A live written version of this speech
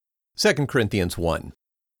2 Corinthians 1.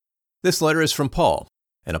 This letter is from Paul,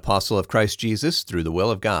 an apostle of Christ Jesus through the will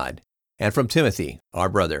of God, and from Timothy, our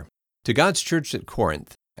brother, to God's church at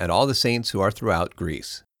Corinth, and all the saints who are throughout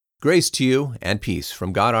Greece. Grace to you and peace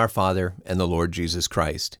from God our Father and the Lord Jesus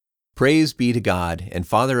Christ. Praise be to God and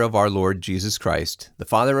Father of our Lord Jesus Christ, the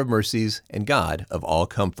Father of mercies and God of all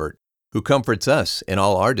comfort, who comforts us in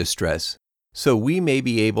all our distress, so we may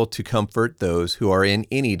be able to comfort those who are in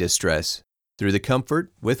any distress, through the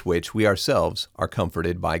comfort with which we ourselves are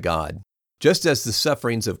comforted by God. Just as the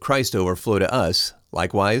sufferings of Christ overflow to us,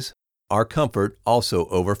 likewise, our comfort also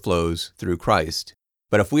overflows through Christ.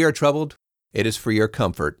 But if we are troubled, it is for your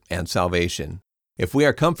comfort and salvation. If we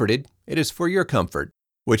are comforted, it is for your comfort,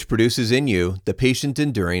 which produces in you the patient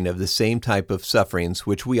enduring of the same type of sufferings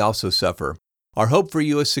which we also suffer. Our hope for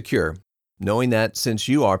you is secure, knowing that since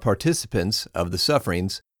you are participants of the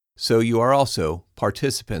sufferings, so you are also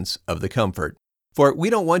participants of the comfort. For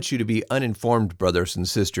we don't want you to be uninformed, brothers and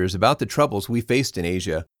sisters, about the troubles we faced in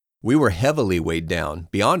Asia. We were heavily weighed down,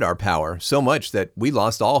 beyond our power, so much that we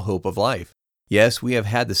lost all hope of life. Yes, we have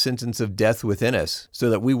had the sentence of death within us,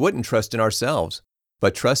 so that we wouldn't trust in ourselves,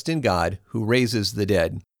 but trust in God, who raises the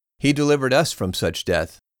dead. He delivered us from such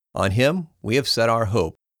death. On Him we have set our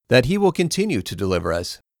hope, that He will continue to deliver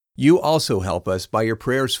us. You also help us by your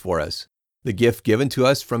prayers for us. The gift given to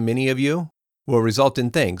us from many of you will result in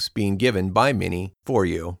thanks being given by many for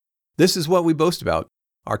you. This is what we boast about.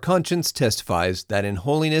 Our conscience testifies that in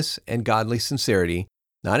holiness and godly sincerity,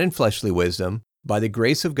 not in fleshly wisdom, by the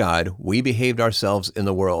grace of God, we behaved ourselves in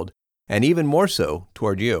the world, and even more so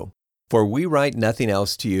toward you. For we write nothing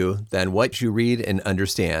else to you than what you read and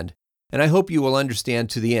understand, and I hope you will understand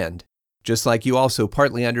to the end, just like you also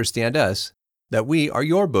partly understand us, that we are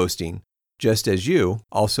your boasting, just as you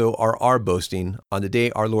also are our boasting on the day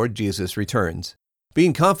our Lord Jesus returns.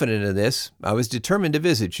 Being confident of this, I was determined to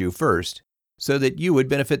visit you first, so that you would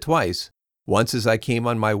benefit twice, once as I came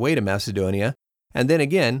on my way to Macedonia, and then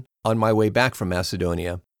again on my way back from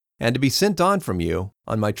Macedonia, and to be sent on from you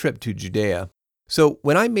on my trip to Judea. So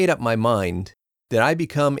when I made up my mind, did I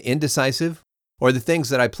become indecisive? Or the things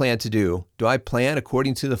that I plan to do I plan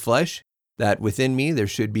according to the flesh? That within me there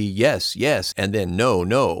should be yes, yes, and then no,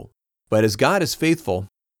 no. But as God is faithful,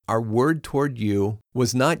 our word toward you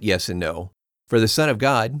was not yes and no. For the Son of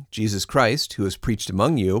God, Jesus Christ, who is preached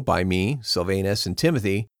among you by me, Silvanus, and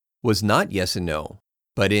Timothy, was not yes and no,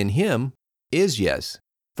 but in Him is yes.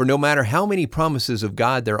 For no matter how many promises of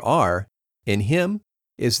God there are, in Him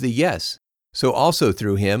is the yes. So also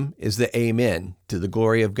through Him is the amen, to the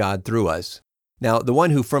glory of God through us. Now the one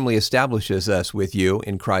who firmly establishes us with you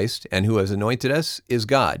in Christ and who has anointed us is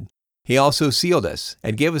God. He also sealed us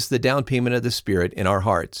and gave us the down payment of the Spirit in our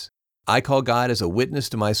hearts. I call God as a witness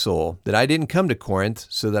to my soul that I didn't come to Corinth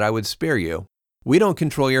so that I would spare you. We don't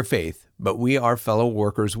control your faith, but we are fellow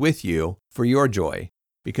workers with you for your joy,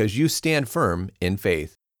 because you stand firm in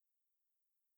faith.